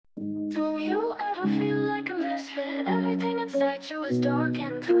Do you ever feel like a misfit? Everything inside you is dark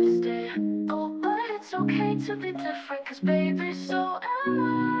and twisted. Oh, but it's okay to be different, cause baby, so am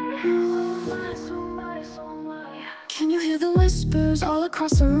I. Oh my, so my, so my. Can you hear the whispers all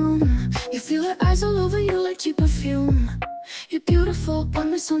across the room? You feel her eyes all over you like cheap perfume. You're beautiful but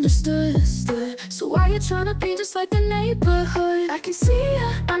misunderstood. So why you tryna be just like the neighborhood? I can see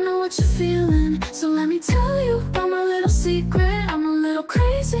ya, I know what you're feeling. So let me tell you about my little secret. I'm a little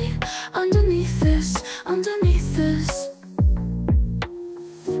crazy underneath this, underneath this.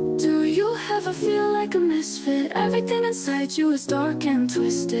 Do you ever feel like a misfit? Everything inside you is dark and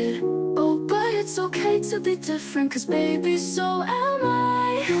twisted. Oh, but it's okay to be different, cause baby, so am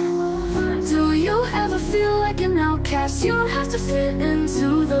I. Do you ever feel like an outcast? You don't have to fit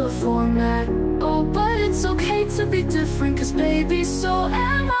into the format. Oh, but it's okay to be different, cause baby, so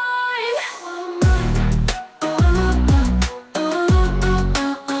am I.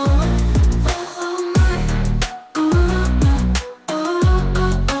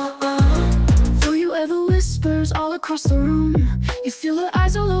 Do you ever whispers all across the room? You feel her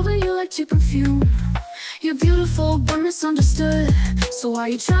eyes all over you like cheap perfume. You're beautiful but misunderstood. So why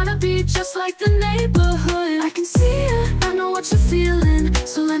you tryna be just like the neighborhood? I can see ya, I know what you're feeling.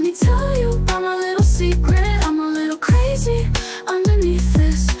 So let me tell you about my little secret. I'm a little crazy underneath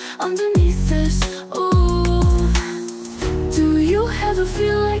this, underneath this. Ooh. Do you ever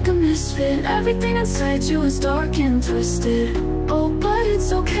feel like a misfit? Everything inside you is dark and twisted. Oh, but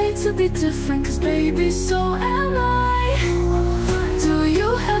it's okay to be different, cause baby, so am I. Do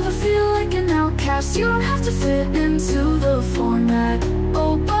you ever feel like an outcast? You don't have to fit into the format.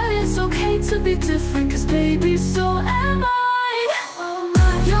 Oh, but it's okay to be different, cause baby, so am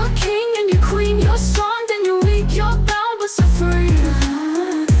I. You're king and you're queen, you're strong then you're weak, you're bound but so free.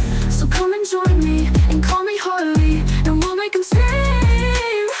 So come and join me and call me Harley, and we'll make them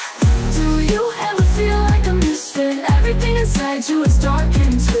scream. Do you ever feel like a misfit? Everything inside you is dark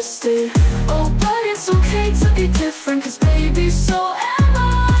and twisted. Oh, but it's okay to be different, cause baby, so am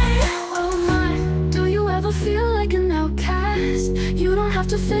I. Do you ever feel like an outcast? You don't have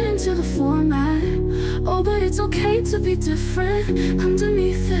to fit into the format. Oh, but it's okay to be different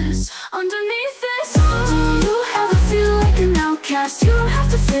underneath this, underneath this. Do you ever feel like an outcast? You don't have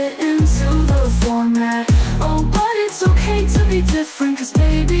to fit into the format. Oh, but it's okay to be different, cause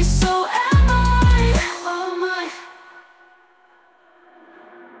baby, so am I.